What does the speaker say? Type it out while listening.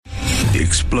the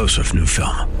explosive new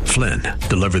film, Flynn,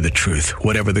 Deliver the Truth,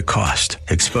 Whatever the Cost,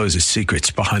 exposes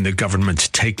secrets behind the government's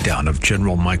takedown of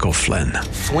General Michael Flynn.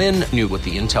 Flynn knew what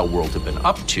the intel world had been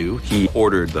up to. He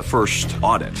ordered the first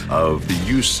audit of the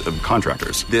use of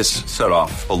contractors. This set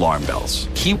off alarm bells.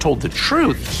 He told the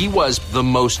truth. He was the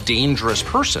most dangerous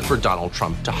person for Donald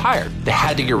Trump to hire. They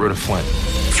had to get rid of Flynn.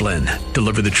 Flynn,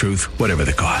 Deliver the Truth, Whatever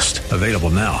the Cost. Available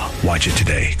now. Watch it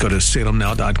today. Go to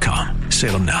salemnow.com.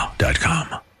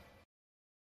 salemnow.com.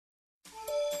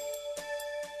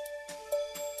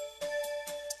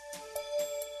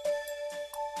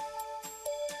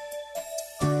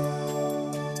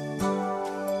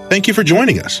 Thank you for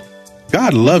joining us.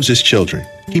 God loves His children.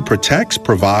 He protects,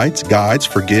 provides, guides,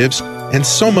 forgives, and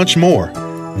so much more.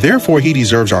 Therefore, He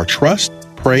deserves our trust,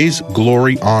 praise,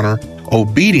 glory, honor,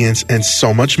 obedience, and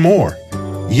so much more.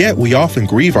 Yet we often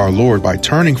grieve our Lord by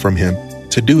turning from Him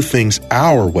to do things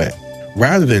our way,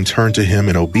 rather than turn to Him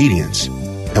in obedience.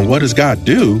 And what does God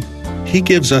do? He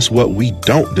gives us what we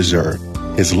don't deserve,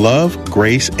 His love,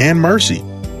 grace, and mercy.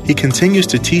 He continues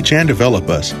to teach and develop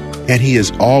us, and He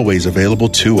is always available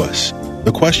to us.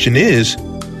 The question is,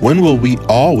 when will we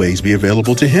always be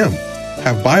available to Him?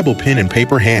 Have Bible, pen, and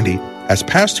paper handy as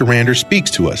Pastor Rander speaks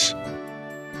to us.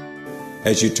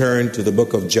 As you turn to the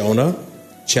book of Jonah,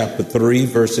 chapter 3,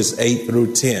 verses 8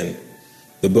 through 10.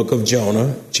 The book of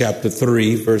Jonah, chapter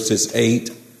 3, verses 8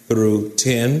 through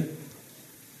 10.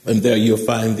 And there you'll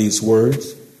find these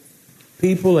words.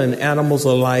 People and animals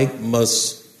alike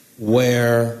must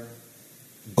wear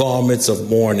garments of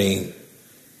mourning,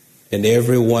 and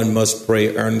everyone must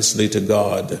pray earnestly to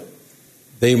God.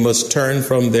 They must turn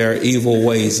from their evil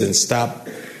ways and stop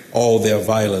all their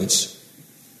violence.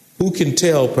 Who can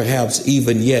tell, perhaps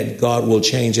even yet, God will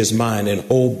change His mind and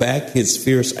hold back His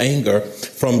fierce anger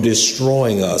from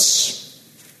destroying us.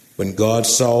 When God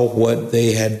saw what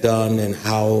they had done and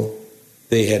how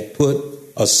they had put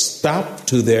a stop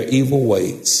to their evil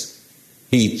ways,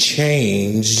 He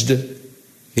changed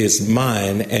His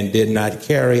mind and did not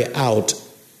carry out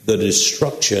the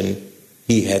destruction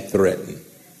He had threatened.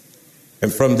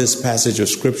 And from this passage of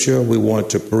Scripture, we want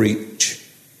to preach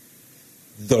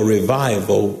the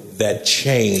revival that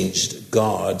changed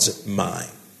God's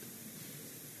mind.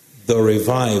 The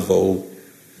revival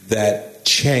that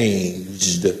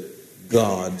changed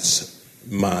God's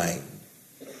mind.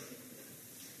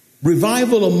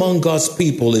 Revival among God's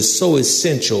people is so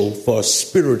essential for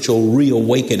spiritual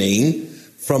reawakening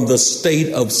from the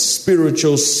state of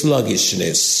spiritual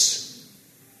sluggishness.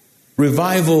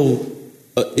 Revival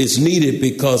is needed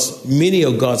because many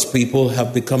of God's people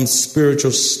have become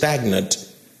spiritual stagnant,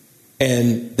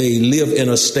 and they live in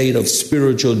a state of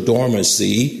spiritual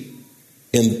dormancy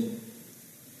in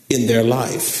their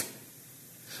life.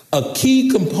 A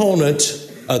key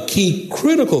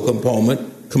critical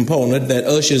component that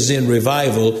ushers in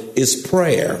revival is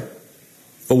prayer.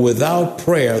 For without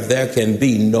prayer, there can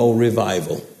be no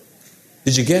revival.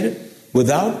 Did you get it?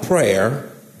 Without prayer,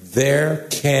 there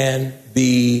can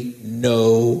be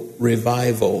no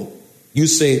revival. You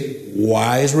say,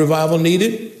 why is revival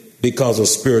needed? Because of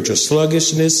spiritual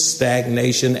sluggishness,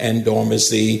 stagnation, and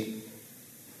dormancy.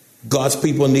 God's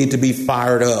people need to be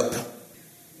fired up.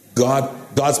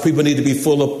 God's people need to be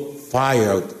full of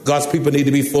fire. God's people need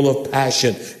to be full of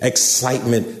passion,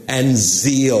 excitement, and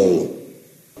zeal.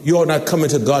 You ought not come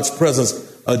into God's presence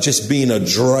just being a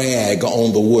drag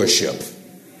on the worship.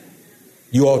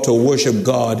 You ought to worship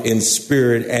God in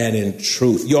spirit and in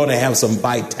truth. You ought to have some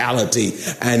vitality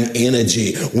and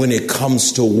energy when it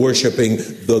comes to worshiping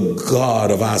the God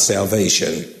of our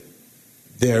salvation.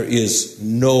 There is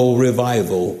no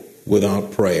revival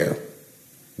without prayer.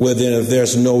 Well, then if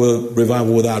there's no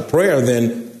revival without prayer,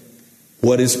 then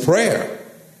what is prayer?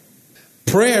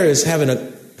 Prayer is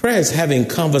having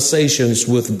conversations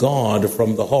with God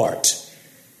from the heart.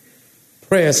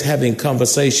 Prayer is having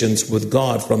conversations with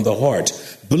God from the heart.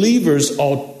 Believers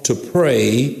ought to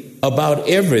pray about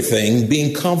everything,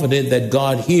 being confident that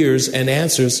God hears and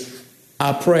answers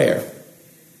our prayer.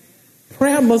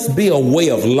 Prayer must be a way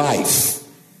of life.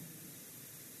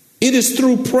 It is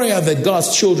through prayer that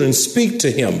God's children speak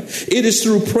to Him. It is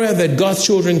through prayer that God's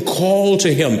children call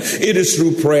to Him. It is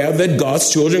through prayer that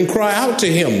God's children cry out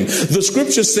to Him. The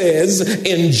scripture says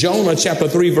in Jonah chapter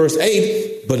 3 verse 8,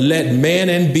 but let man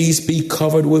and beast be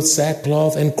covered with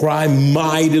sackcloth and cry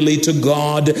mightily to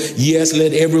God. Yes,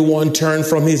 let everyone turn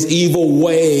from his evil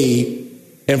way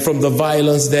and from the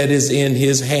violence that is in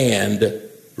his hand.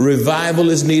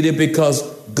 Revival is needed because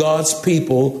God's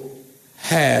people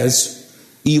has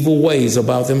evil ways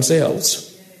about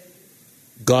themselves.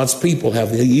 God's people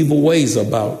have the evil ways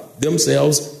about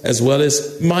themselves as well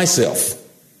as myself.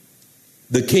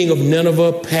 the king of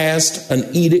Nineveh passed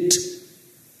an edict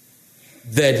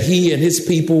that he and his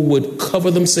people would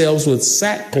cover themselves with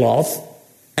sackcloth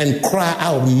and cry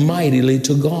out mightily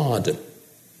to God.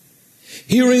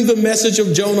 Hearing the message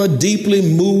of Jonah deeply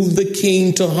moved the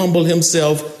king to humble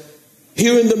himself.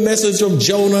 Hearing the message of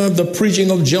Jonah, the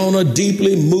preaching of Jonah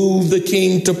deeply moved the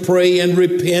king to pray and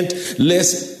repent,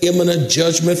 lest imminent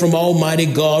judgment from Almighty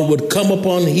God would come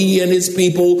upon he and his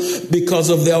people because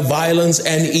of their violence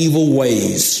and evil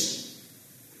ways.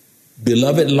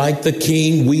 Beloved, like the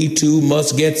king, we too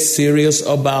must get serious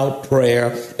about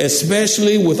prayer,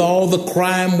 especially with all the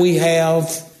crime we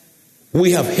have.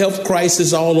 We have health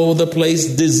crises all over the place,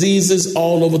 diseases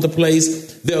all over the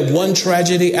place. There's one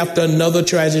tragedy after another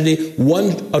tragedy,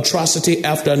 one atrocity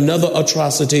after another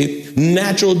atrocity,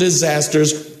 natural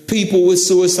disasters, people with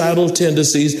suicidal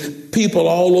tendencies, people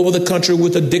all over the country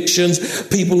with addictions,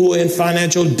 people who are in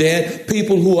financial debt,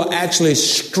 people who are actually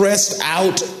stressed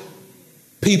out,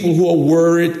 people who are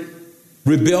worried,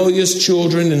 rebellious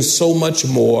children, and so much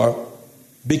more.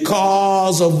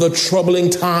 Because of the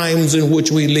troubling times in which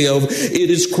we live,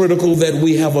 it is critical that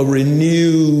we have a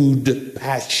renewed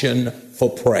passion for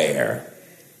prayer.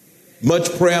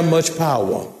 Much prayer, much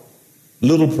power.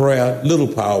 Little prayer, little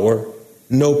power.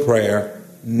 No prayer,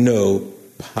 no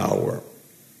power.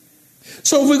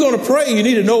 So if we're going to pray, you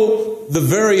need to know the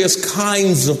various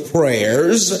kinds of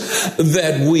prayers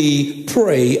that we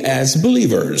pray as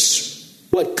believers.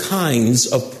 What kinds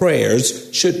of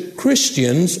prayers should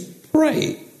Christians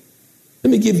pray? Let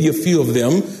me give you a few of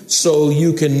them so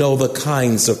you can know the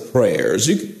kinds of prayers.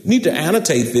 You need to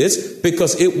annotate this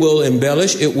because it will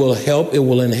embellish, it will help, it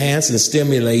will enhance and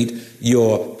stimulate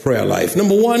your prayer life.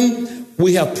 Number one,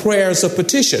 we have prayers of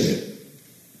petition.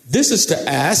 This is to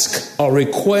ask or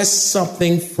request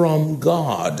something from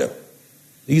God.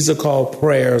 These are called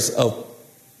prayers of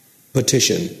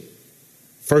petition.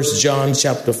 1 John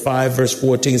chapter 5 verse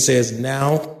 14 says,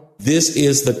 "Now this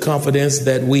is the confidence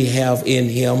that we have in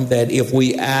him, that if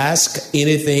we ask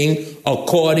anything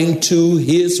according to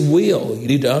his will," you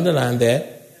need to underline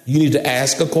that. You need to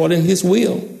ask according to his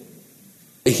will.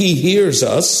 He hears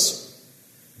us.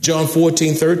 John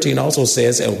 14:13 also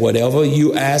says, "And whatever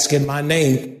you ask in my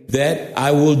name, that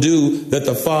I will do, that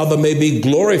the Father may be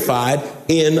glorified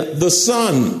in the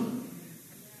Son."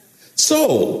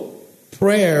 So,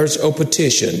 prayers or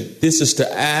petition, this is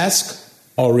to ask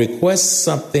or request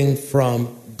something from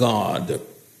God.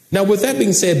 Now, with that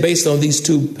being said, based on these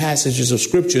two passages of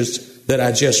scriptures that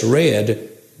I just read,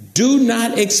 do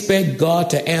not expect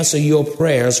God to answer your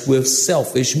prayers with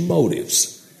selfish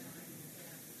motives.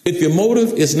 If your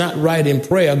motive is not right in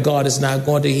prayer, God is not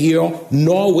going to hear,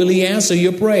 nor will he answer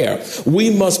your prayer. We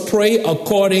must pray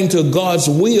according to God's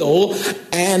will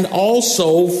and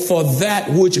also for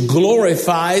that which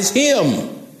glorifies him.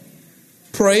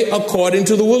 Pray according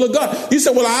to the will of God. You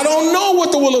say, "Well, I don't know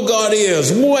what the will of God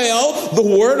is." Well, the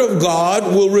word of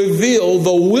God will reveal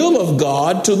the will of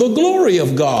God to the glory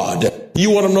of God. You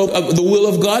want to know the will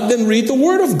of God? Then read the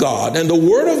word of God. And the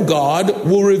word of God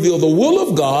will reveal the will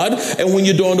of God. And when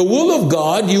you're doing the will of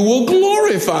God, you will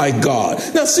glorify God.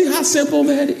 Now, see how simple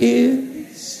that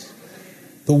is?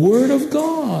 The word of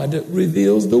God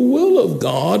reveals the will of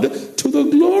God to the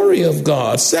glory of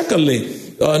God. Secondly,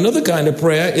 another kind of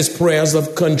prayer is prayers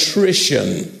of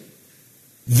contrition.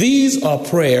 These are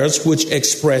prayers which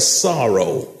express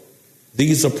sorrow.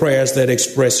 These are prayers that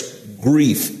express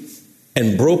grief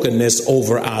and brokenness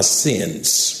over our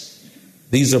sins.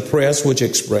 These are prayers which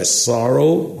express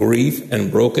sorrow, grief, and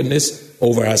brokenness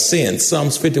over our sins.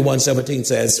 Psalms 51:17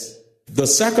 says, "The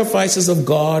sacrifices of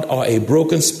God are a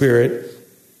broken spirit,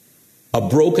 a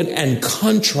broken and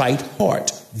contrite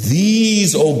heart.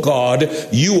 These, O God,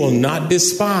 you will not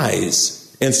despise."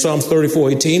 In Psalms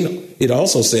 34:18, it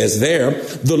also says there,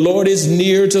 "The Lord is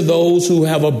near to those who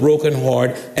have a broken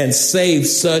heart and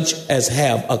saves such as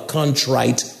have a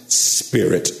contrite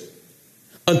spirit."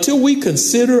 Until we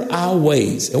consider our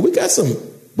ways, and we got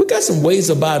some ways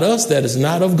about us that is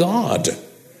not of God.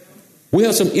 We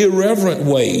have some irreverent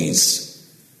ways.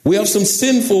 We have some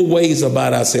sinful ways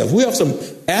about ourselves. We have some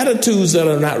attitudes that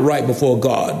are not right before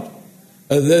God.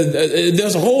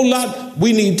 There's a whole lot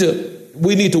we need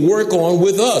to work on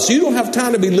with us. You don't have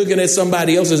time to be looking at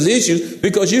somebody else's issues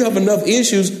because you have enough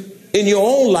issues in your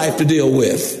own life to deal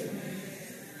with.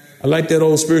 I like that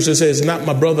old spiritual says, "Not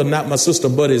my brother, not my sister,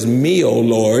 but it's me, O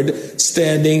Lord,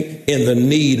 standing in the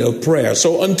need of prayer."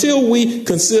 So until we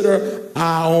consider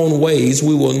our own ways,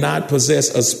 we will not possess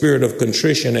a spirit of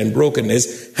contrition and brokenness.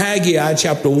 Haggai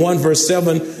chapter 1 verse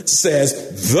 7 says,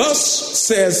 "Thus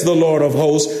says the Lord of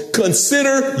hosts,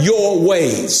 consider your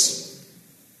ways."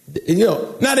 You know,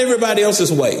 not everybody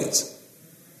else's ways.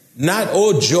 Not,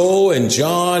 oh, Joe and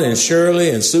John and Shirley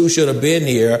and Sue should have been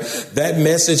here. That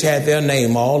message had their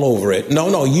name all over it.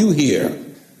 No, you here.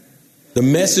 The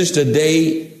message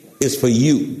today is for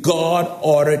you. God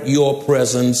ordered your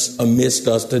presence amidst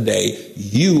us today.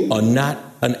 You are not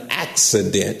an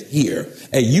accident here.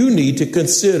 And you need to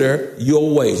consider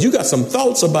your ways. You got some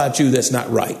thoughts about you that's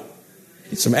not right.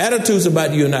 Some attitudes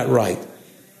about you are not right.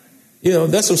 You know,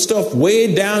 there's some stuff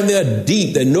way down there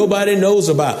deep that nobody knows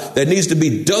about that needs to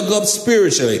be dug up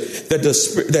spiritually,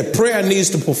 that prayer needs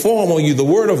to perform on you. The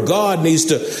word of God needs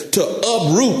to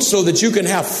uproot so that you can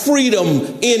have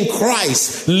freedom in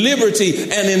Christ, liberty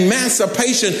and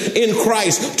emancipation in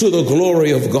Christ to the glory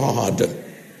of God.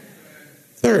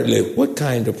 Thirdly, what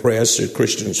kind of prayers should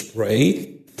Christians pray?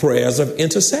 Prayers of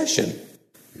intercession.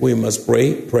 We must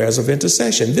pray prayers of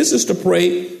intercession. This is to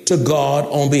pray to God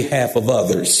on behalf of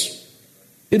others.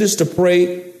 It is to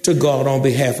pray to God on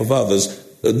behalf of others.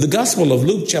 The Gospel of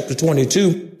Luke chapter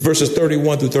 22, verses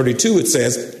 31 through 32, it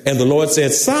says, and the Lord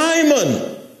said,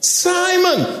 Simon,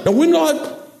 Simon. Now, when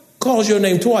God calls your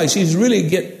name twice,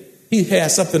 he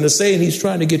has something to say and he's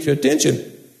trying to get your attention.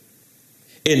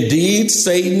 Indeed,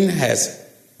 Satan has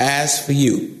asked for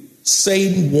you.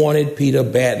 Satan wanted Peter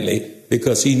badly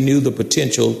because he knew the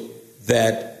potential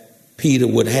that Peter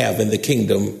would have in the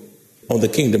kingdom, on the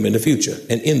kingdom in the future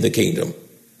and in the kingdom.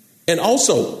 And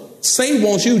also, Satan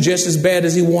wants you just as bad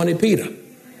as he wanted Peter.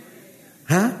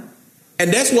 Huh?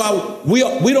 And that's why we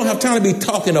don't have time to be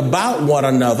talking about one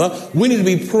another. We need to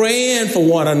be praying for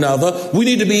one another. We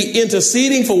need to be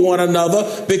interceding for one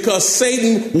another because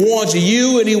Satan wants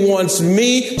you and he wants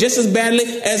me just as badly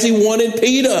as he wanted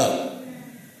Peter.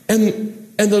 And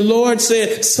the Lord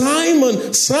said,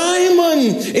 Simon, Simon,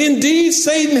 indeed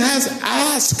Satan has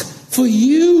asked for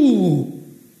you,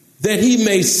 that he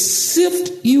may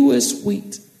sift you as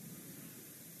wheat.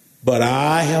 But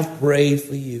I have prayed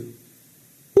for you.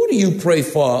 Who do you pray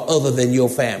for other than your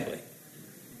family?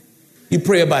 You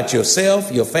pray about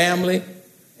yourself, your family.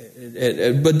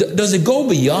 But does it go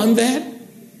beyond that?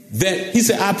 That he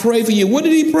said, I pray for you. What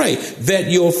did he pray? That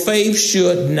your faith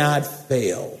should not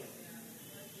fail.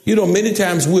 You know, many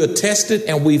times we're tested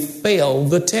and we fail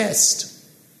the test.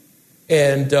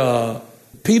 And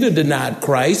Peter denied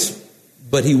Christ,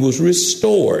 but he was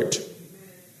restored.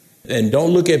 And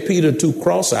don't look at Peter too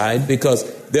cross-eyed, because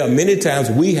there are many times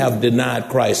we have denied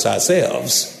Christ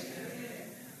ourselves.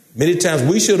 Many times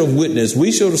we should have witnessed,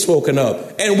 we should have spoken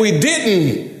up, and we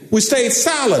didn't. We stayed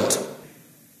silent.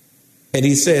 And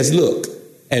he says, look,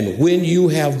 and when you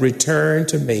have returned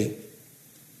to me,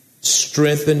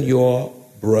 strengthen your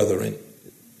brethren.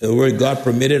 In other words, God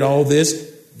permitted all this,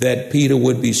 that Peter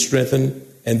would be strengthened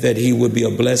and that he would be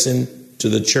a blessing to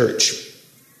the church.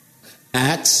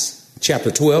 Acts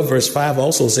chapter 12, verse 5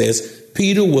 also says,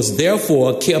 Peter was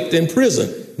therefore kept in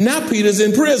prison. Now Peter's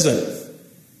in prison.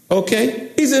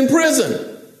 Okay? He's in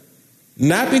prison.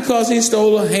 Not because he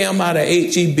stole a ham out of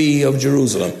H-E-B of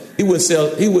Jerusalem. He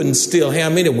wouldn't steal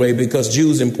ham anyway because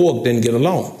Jews and pork didn't get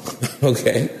along.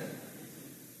 Okay?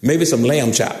 Maybe some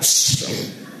lamb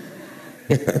chops.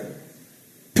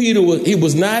 Peter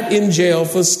was not in jail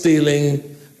for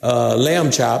stealing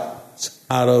lamb chops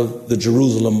out of the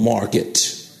Jerusalem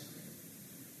market.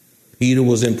 Peter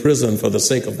was in prison for the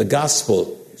sake of the gospel.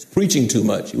 He was preaching too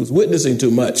much. He was witnessing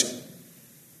too much.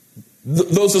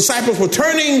 Those disciples were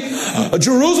turning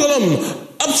Jerusalem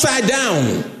upside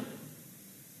down.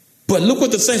 But look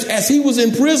what the saints, as he was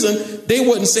in prison, they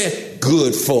wasn't saying,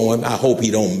 good for him. I hope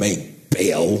he don't make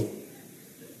bail.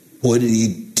 What did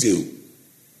he do?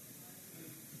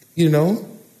 You know?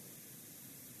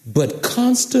 But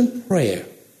constant prayer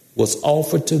was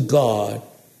offered to God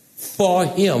for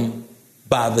him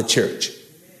by the church.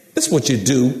 That's what you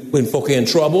do when folk are in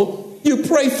trouble. You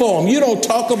pray for them. You don't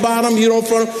talk about them. You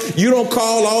don't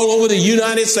call all over the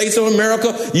United States of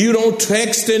America. You don't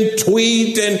text and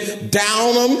tweet and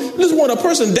down them. Listen, when a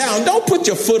person down, don't put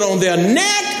your foot on their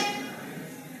neck.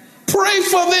 Pray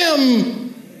for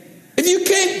them. If you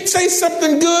can't say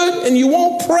something good and you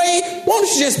won't pray, why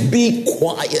don't you just be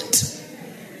quiet?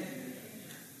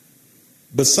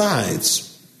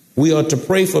 Besides, we are to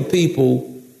pray for people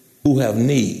who have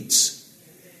needs.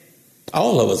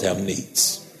 All of us have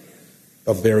needs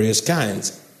of various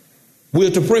kinds. We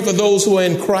are to pray for those who are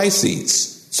in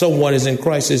crises. Someone is in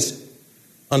crisis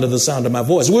under the sound of my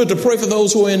voice. We're to pray for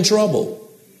those who are in trouble.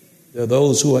 There are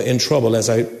those who are in trouble as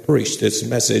I preach this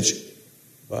message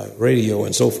by radio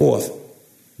and so forth.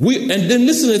 And then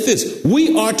listen to this.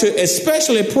 We are to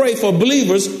especially pray for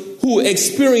believers who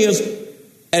experience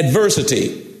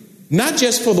adversity, not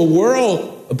just for the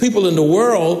world, people in the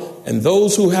world and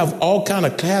those who have all kind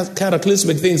of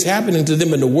cataclysmic things happening to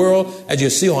them in the world, as you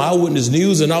see on Eyewitness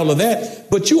News and all of that.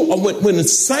 But when the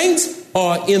saints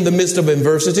are in the midst of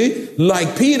adversity,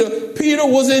 like Peter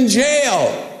was in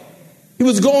jail. He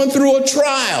was going through a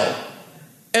trial,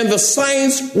 and the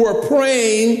saints were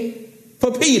praying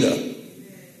for Peter.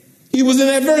 He was in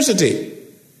adversity.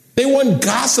 They weren't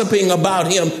gossiping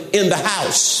about him in the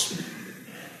house.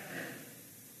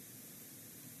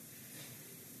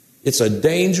 It's a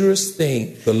dangerous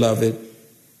thing, beloved,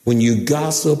 when you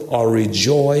gossip or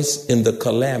rejoice in the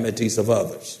calamities of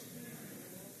others.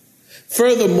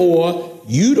 Furthermore,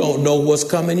 you don't know what's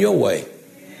coming your way.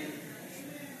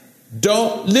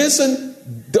 Don't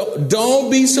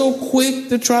be so quick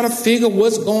to try to figure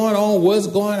what's going on, what's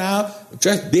going out,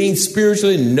 just being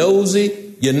spiritually nosy.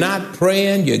 You're not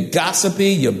praying, you're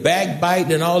gossiping, you're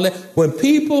backbiting and all that. When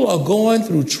people are going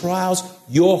through trials,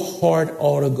 your heart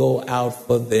ought to go out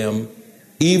for them,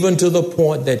 even to the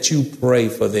point that you pray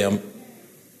for them.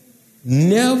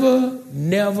 Never,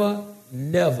 never,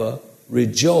 never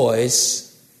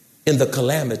rejoice in the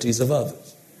calamities of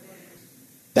others.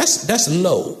 That's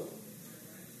low.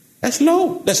 That's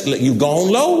low. You've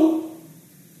gone low.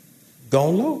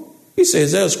 Gone low. He says,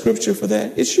 is there a scripture for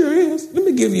that? It sure is. Let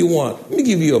me give you one. Let me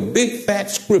give you a big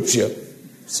fat scripture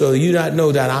so you not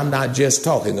know that I'm not just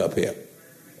talking up here.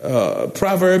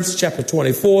 Proverbs chapter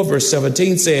 24, verse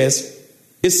 17 says,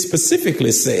 it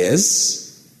specifically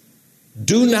says,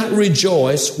 do not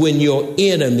rejoice when your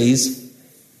enemies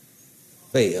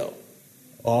fail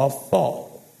or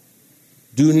fall.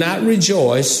 Do not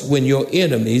rejoice when your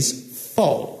enemies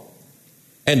fall.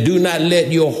 And do not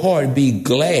let your heart be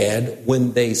glad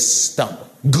when they stumble.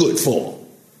 Good for them.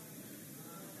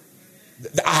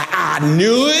 I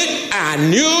knew it.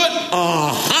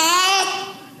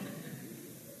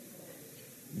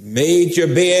 Made your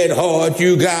bed hard,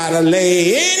 you gotta lay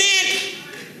in it.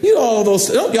 You know all those.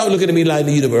 Don't y'all look at me like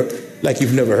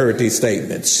you've never heard these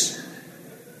statements.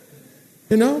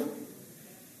 You know?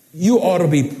 You ought to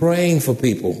be praying for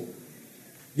people.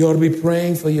 You ought to be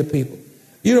praying for your people.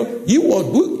 You know, you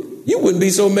wouldn't be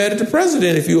so mad at the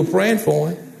president if you were praying for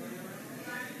him.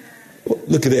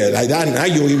 Look at that. Now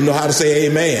you don't even know how to say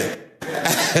amen.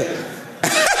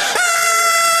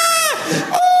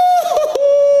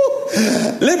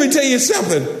 Let me tell you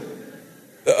something.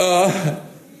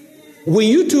 When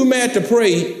you're too mad to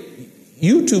pray,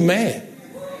 you too mad.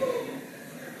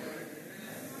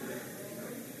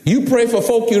 You pray for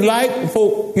folk you like and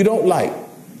folk you don't like.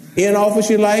 In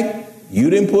office you like, you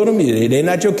didn't put them. They're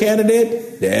not your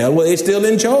candidate. They're still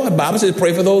in charge. The Bible says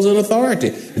pray for those in authority.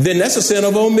 Then that's a sin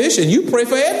of omission. You pray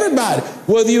for everybody,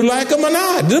 whether you like them or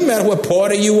not. It doesn't matter what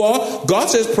party you are. God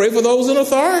says pray for those in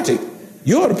authority.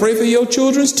 You ought to pray for your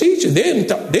children's teacher. They're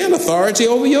in authority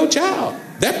over your child.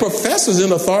 That professor's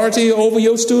in authority over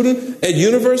your student at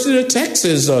University of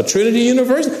Texas or Trinity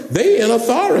University. They're in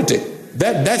authority.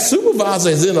 That supervisor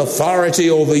is in authority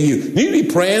over you. You need to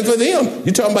be praying for them.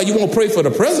 You're talking about you won't pray for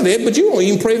the president, but you won't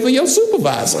even pray for your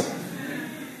supervisor.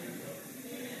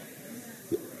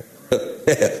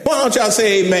 Why don't y'all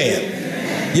say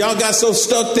amen? Y'all got so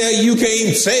stuck there you can't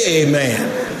even say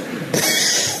amen.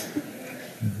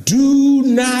 Do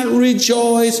not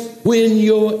rejoice when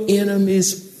your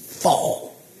enemies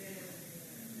fall.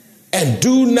 And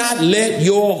do not let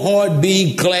your heart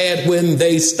be glad when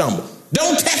they stumble.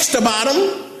 Don't text about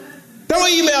them. Don't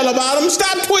email about them.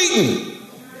 Stop tweeting.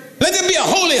 Let there be a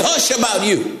holy hush about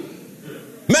you.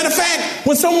 Matter of fact,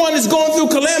 when someone is going through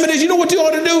calamities, you know what you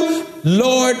ought to do?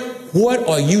 Lord, what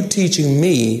are you teaching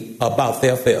me about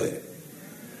their failure?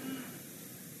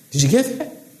 Did you get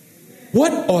that?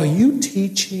 What are you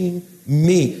teaching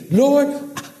me? Lord,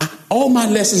 all my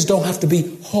lessons don't have to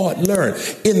be hard learned.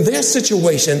 In their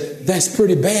situation, that's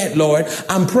pretty bad, Lord.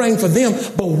 I'm praying for them.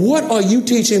 But what are you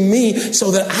teaching me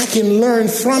so that I can learn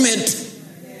from it?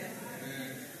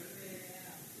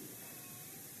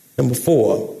 Number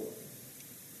 4,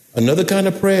 another kind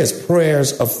of prayer is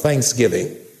prayers of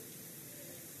thanksgiving.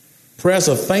 Prayers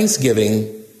of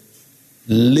thanksgiving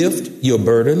lift your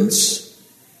burdens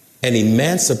and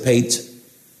emancipate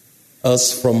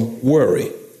us from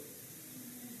worry.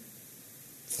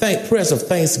 Prayers of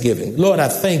thanksgiving. Lord, I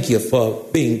thank you for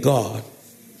being God.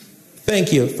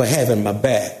 Thank you for having my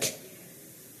back.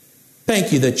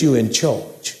 Thank you that you're in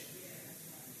charge.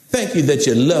 Thank you that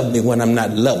you love me when I'm not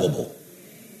lovable.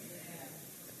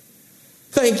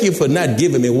 Thank you for not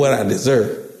giving me what I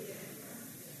deserve.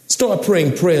 Start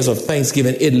praying prayers of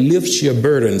thanksgiving. It lifts your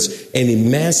burdens and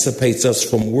emancipates us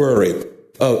from worry.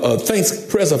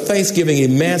 Prayers of thanksgiving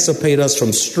emancipate us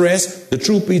from stress. The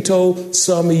truth be told,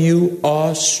 some of you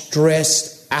are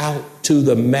stressed out. to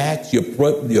the max.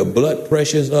 Your blood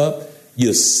pressure's up.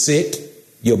 You're sick.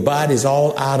 Your body's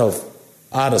all out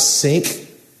of sync.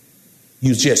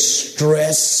 You're just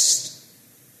stressed.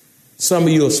 Some of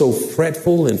you are so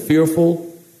fretful and fearful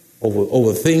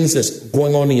over things that's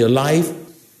going on in your life.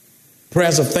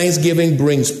 Prayers of thanksgiving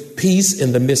brings peace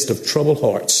in the midst of troubled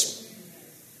hearts.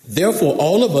 Therefore,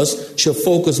 all of us should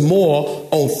focus more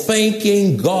on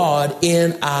thanking God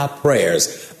in our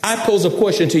prayers. I pose a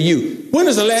question to you. When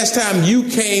is the last time you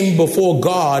came before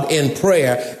God in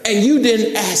prayer and you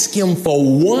didn't ask him for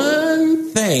one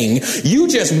thing? You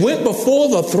just went before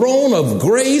the throne of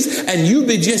grace and you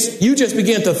just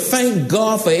began to thank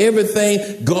God for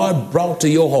everything God brought to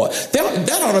your heart.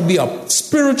 That ought to be a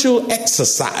spiritual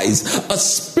exercise, a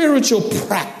spiritual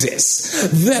practice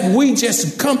that we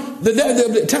just come.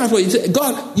 The times where you say,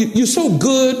 God, you're so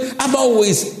good. I'm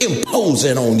always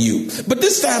imposing on you. But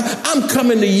this time I'm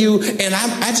coming to you and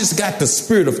I just got the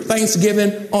spirit of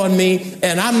thanksgiving on me,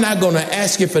 and I'm not going to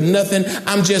ask you for nothing.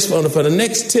 I'm just for the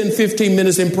next 10, 15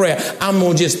 minutes in prayer, I'm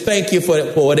going to just thank you for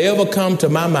whatever come to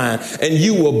my mind, and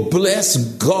you will bless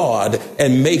God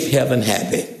and make heaven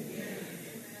happy.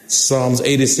 Psalms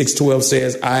 86:12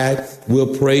 says, I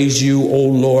will praise you, O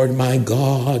Lord, my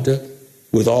God,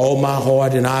 with all my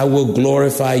heart, and I will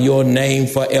glorify your name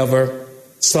forever.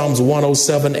 Psalms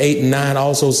 107:8-9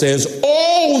 also says,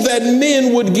 oh, that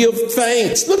men would give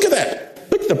thanks. Look at that.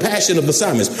 Look at the passion of the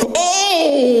psalmist.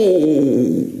 Oh,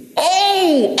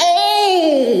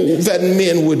 that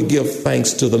men would give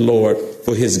thanks to the Lord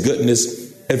for his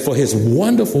goodness and for his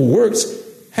wonderful works.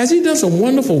 Has he done some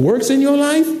wonderful works in your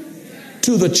life?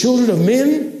 To the children of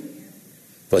men?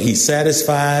 For he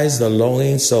satisfies the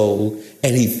longing soul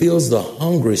and he fills the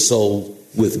hungry soul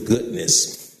with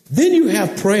goodness. Then you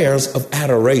have prayers of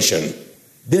adoration.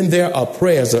 Then there are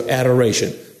prayers of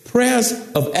adoration. Prayers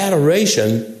of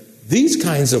adoration, these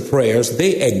kinds of prayers,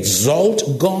 they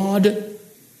exalt God.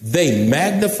 They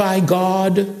magnify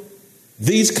God.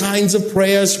 These kinds of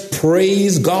prayers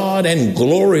praise God and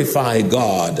glorify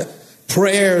God.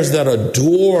 Prayers that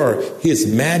adore his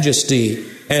majesty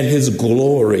and his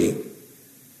glory.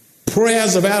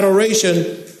 Prayers of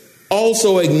adoration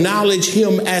also acknowledge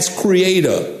him as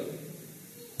creator.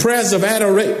 Prayers of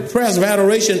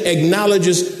adoration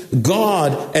acknowledges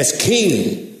God as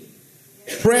king.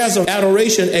 Prayers of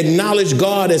adoration acknowledge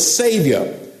God as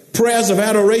savior. Prayers of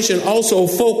adoration also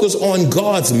focus on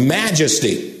God's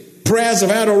majesty. Prayers of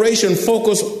adoration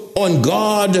focus on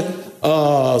God's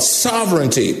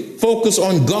sovereignty, focus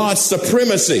on God's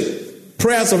supremacy.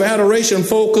 Prayers of adoration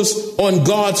focus on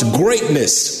God's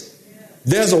greatness.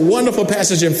 There's a wonderful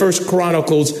passage in 1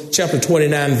 Chronicles chapter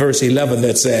 29, verse 11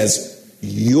 that says,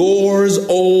 yours,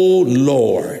 O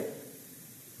Lord,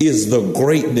 is the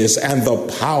greatness and the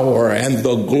power and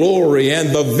the glory and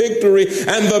the victory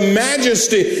and the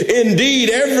majesty.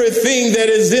 Indeed, everything that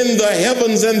is in the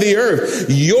heavens and the earth.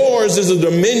 Yours is the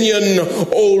dominion,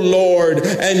 O Lord,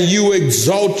 and you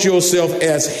exalt yourself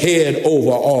as head over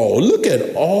all. Look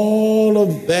at all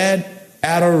of that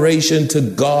adoration to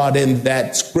God in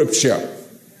that scripture.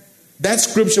 That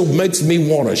scripture makes me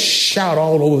want to shout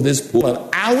all over this pulpit.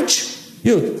 Ouch!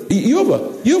 You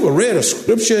ever read a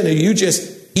scripture and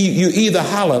you either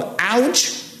hollered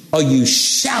ouch or you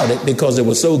shouted because it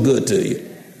was so good to you?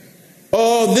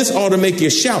 Oh, this ought to make you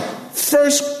shout.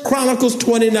 1 Chronicles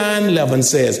 29:11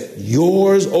 says,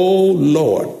 yours, O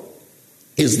Lord,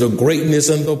 is the greatness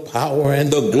and the power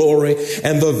and the glory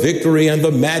and the victory and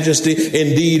the majesty.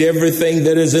 Indeed, everything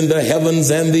that is in the heavens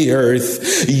and the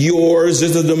earth. Yours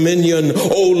is the dominion,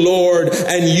 O Lord,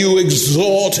 and you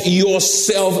exalt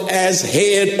yourself as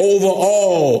head over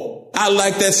all. I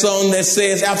like that song that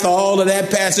says, after all of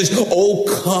that passage, oh,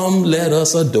 come, let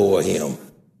us adore him.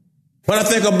 When I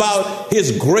think about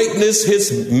his greatness,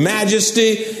 his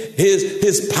majesty,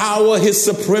 his power, his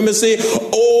supremacy,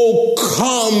 oh,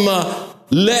 come,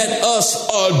 let us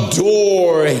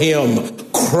adore him,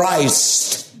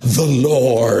 Christ the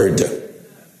Lord.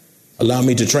 Allow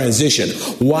me to transition.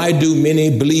 Why do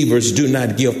many believers do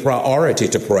not give priority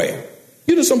to prayer?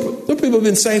 You know, some people have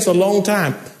been saints a long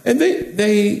time, and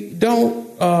they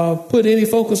don't put any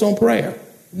focus on prayer.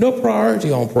 No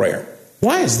priority on prayer.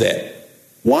 Why is that?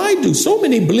 Why do so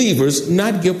many believers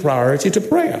not give priority to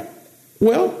prayer?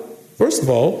 Well, first of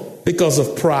all, because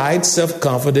of pride,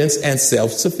 self-confidence, and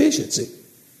self-sufficiency.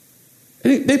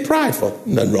 They're prideful.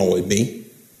 Nothing wrong with me.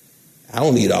 I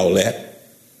don't need all that.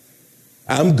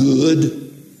 I'm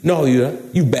good. No,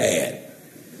 you bad.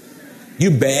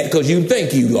 You bad because you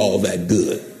think you all that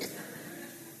good.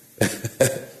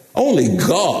 Only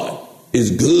God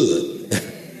is good.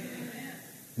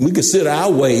 We consider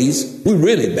our ways, we're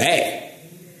really bad.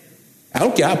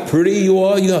 don't care how pretty you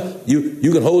are. You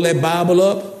can hold that Bible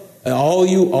up all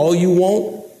you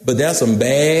want. But there's some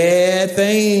bad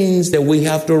things that we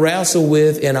have to wrestle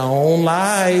with in our own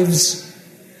lives.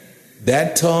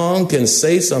 That tongue can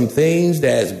say some things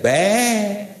that's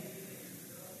bad.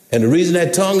 And the reason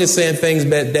that tongue is saying things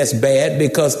that's bad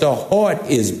because the heart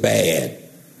is bad.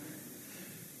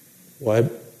 Well,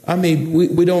 I mean,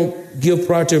 we don't give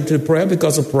priority to prayer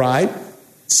because of pride,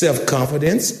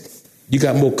 self-confidence. You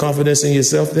got more confidence in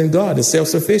yourself than God. It's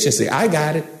self-sufficiency. I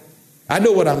got it. I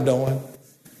know what I'm doing.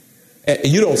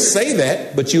 You don't say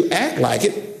that, but you act like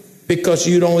it because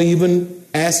you don't even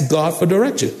ask God for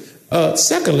direction.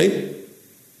 Secondly,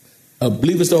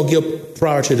 believers don't give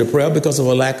priority to prayer because of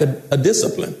a lack of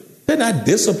discipline. They're not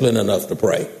disciplined enough to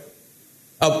pray.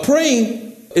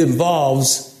 Praying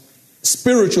involves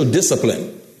spiritual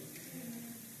discipline.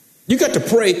 You got to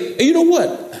pray. And you know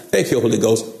what? Thank you, Holy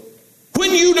Ghost.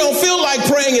 When you don't feel like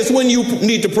praying is when you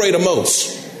need to pray the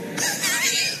most.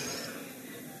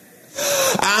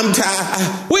 I'm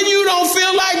tired. When you don't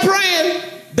feel like praying,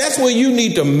 that's when you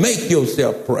need to make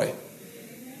yourself pray.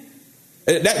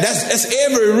 That's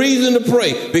every reason to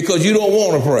pray, because you don't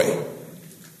want to pray.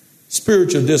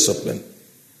 Spiritual discipline,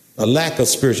 a lack of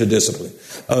spiritual discipline.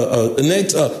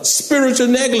 Next, spiritual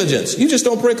negligence. You just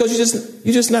don't pray because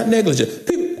you're just not negligent.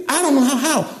 People, I don't know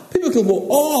how people can go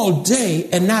all day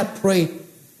and not pray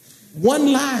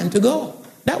one line to God,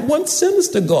 not one sentence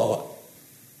to God.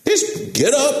 Just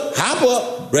get up, hop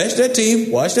up, brush their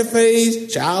teeth, wash their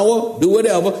face, shower, do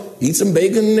whatever, eat some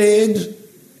bacon and eggs,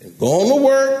 and go on to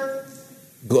work,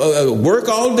 work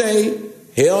all day,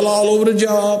 hell all over the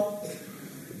job,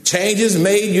 changes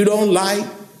made you don't like,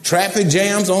 traffic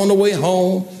jams on the way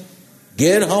home,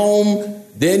 get home,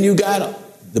 then you got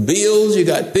the bills, you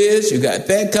got this, you got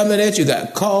that coming at you,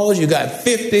 got calls, you got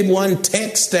 51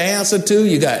 texts to answer to,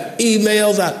 you got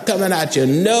emails coming out your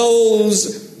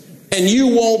nose, and you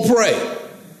won't pray.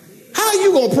 How are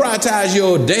you going to prioritize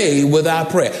your day without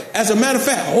prayer? As a matter of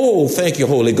fact, thank you,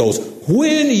 Holy Ghost.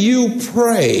 When you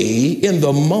pray in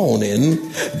the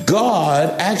morning, God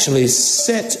actually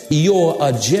sets your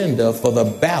agenda for the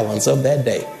balance of that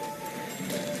day.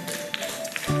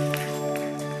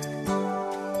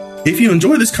 If you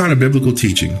enjoy this kind of biblical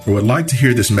teaching or would like to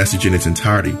hear this message in its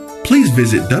entirety, please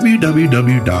visit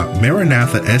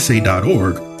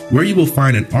www.maranathasa.org, where you will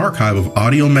find an archive of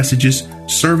audio messages,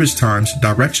 service times,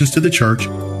 directions to the church,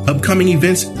 upcoming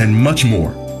events, and much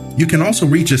more. You can also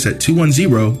reach us at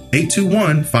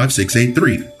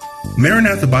 210-821-5683.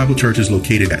 Maranatha Bible Church is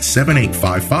located at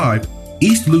 7855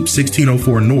 East Loop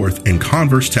 1604 North in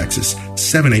Converse, Texas,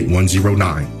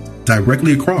 78109,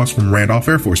 directly across from Randolph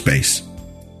Air Force Base.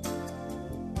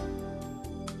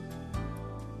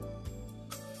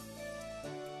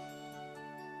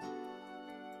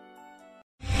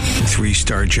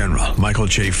 Three-star General Michael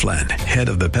J. Flynn, head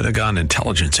of the Pentagon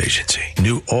Intelligence Agency,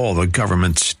 knew all the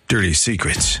government's dirty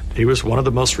secrets. He was one of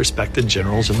the most respected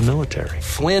generals in the military.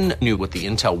 Flynn knew what the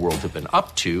intel world had been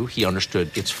up to. He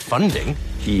understood its funding.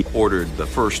 He ordered the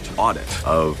first audit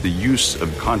of the use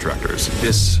of contractors.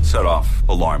 This set off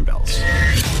alarm bells.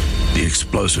 The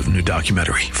explosive new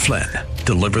documentary, Flynn,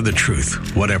 Deliver the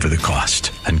Truth, Whatever the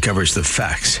Cost, uncovers the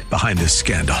facts behind this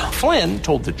scandal. Flynn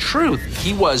told the truth.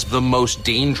 He was the most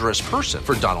dangerous person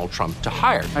for Donald Trump to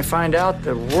hire. I find out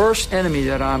the worst enemy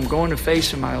that I'm going to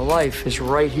face in my life is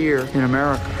right here in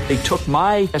America. They took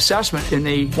my assessment and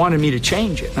they wanted me to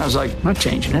change it. And I was like, I'm not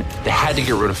changing it. They had to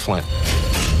get rid of Flynn.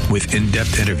 With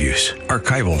in-depth interviews,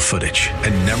 archival footage,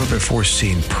 and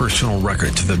never-before-seen personal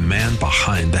records of the man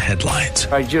behind the headlines.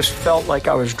 I just felt like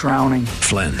I was drowning.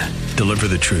 Flynn, Deliver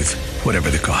the Truth, Whatever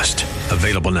the Cost.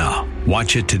 Available now.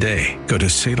 Watch it today. Go to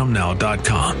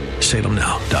salemnow.com.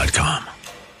 salemnow.com.